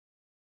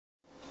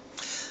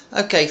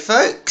Okay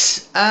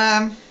folks,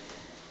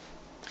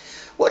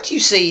 what you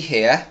see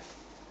here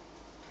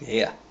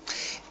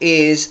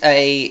is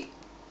a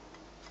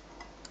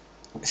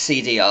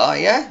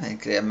CDR, yeah, a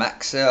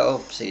Maxell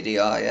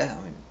CDR, yeah,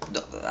 I mean,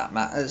 not that that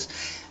matters,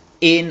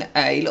 in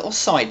a little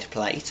side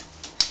plate,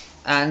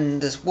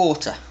 and there's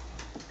water.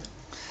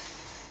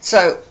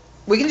 So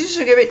we're going to do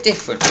something a bit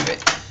different with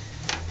it.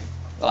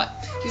 Right,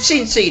 you've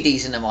seen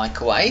CDs in the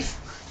microwave.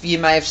 You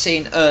may have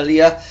seen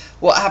earlier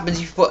what happens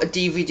if you put a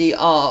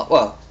DVD-R,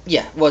 well,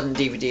 yeah, it wasn't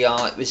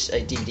DVD-R, it was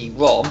a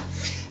DVD-ROM,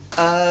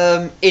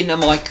 in a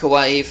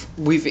microwave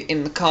with it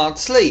in the card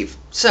sleeve.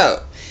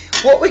 So,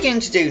 what we're going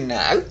to do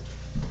now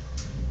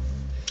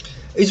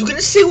is we're going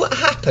to see what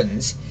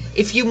happens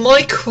if you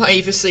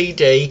microwave a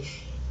CD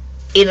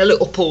in a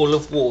little pool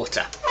of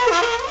water.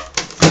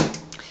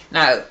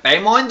 Now, bear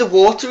in mind the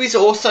water is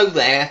also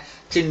there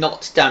to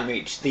not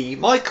damage the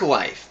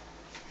microwave.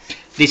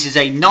 This is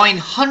a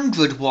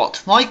 900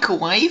 watt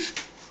microwave.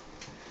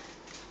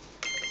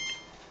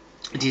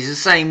 It is the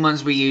same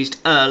ones we used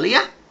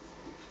earlier.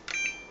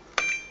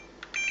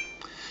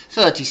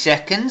 30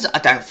 seconds, I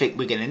don't think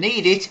we're going to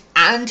need it,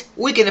 and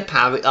we're going to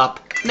power it up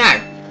now.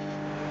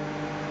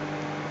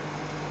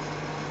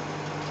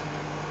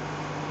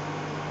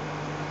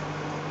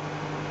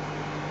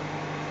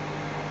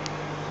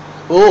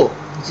 Oh,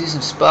 I see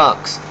some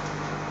sparks.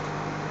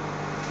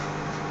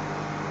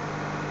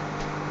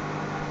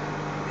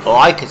 Oh,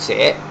 I could see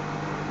it.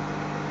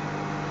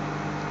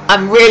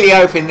 I'm really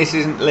hoping this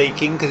isn't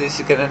leaking because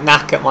it's going to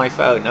knack at my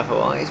phone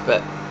otherwise,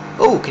 but...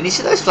 Oh, can you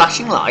see those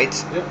flashing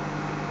lights? Yep.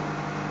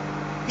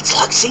 It's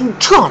like seeing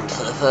Tron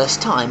for the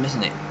first time,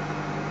 isn't it?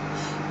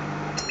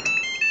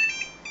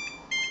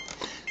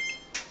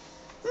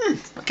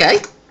 Okay.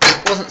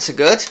 Wasn't so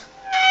good.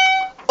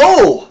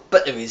 Oh,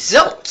 but the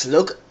results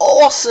look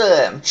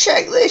awesome!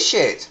 Check this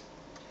shit!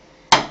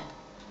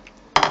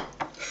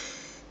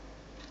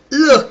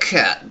 Look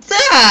at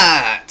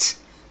that!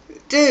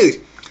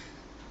 Dude!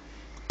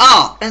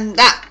 Oh, and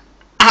that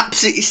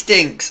absolutely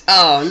stinks.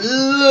 Oh,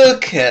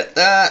 look at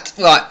that.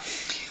 Right.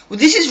 Well,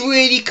 this is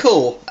really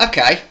cool.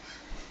 Okay.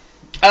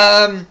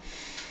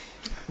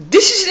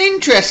 This is an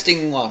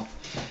interesting one.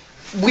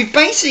 We've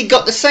basically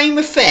got the same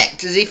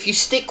effect as if you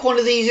stick one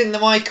of these in the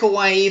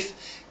microwave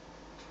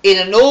in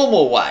a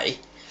normal way,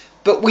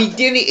 but we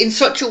did it in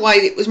such a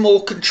way that it was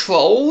more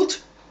controlled.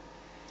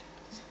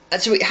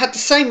 And so it had the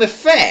same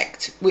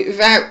effect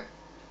without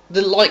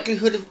the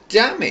likelihood of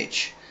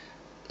damage.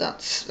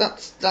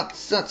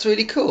 That's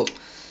really cool.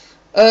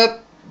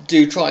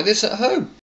 Do try this at home.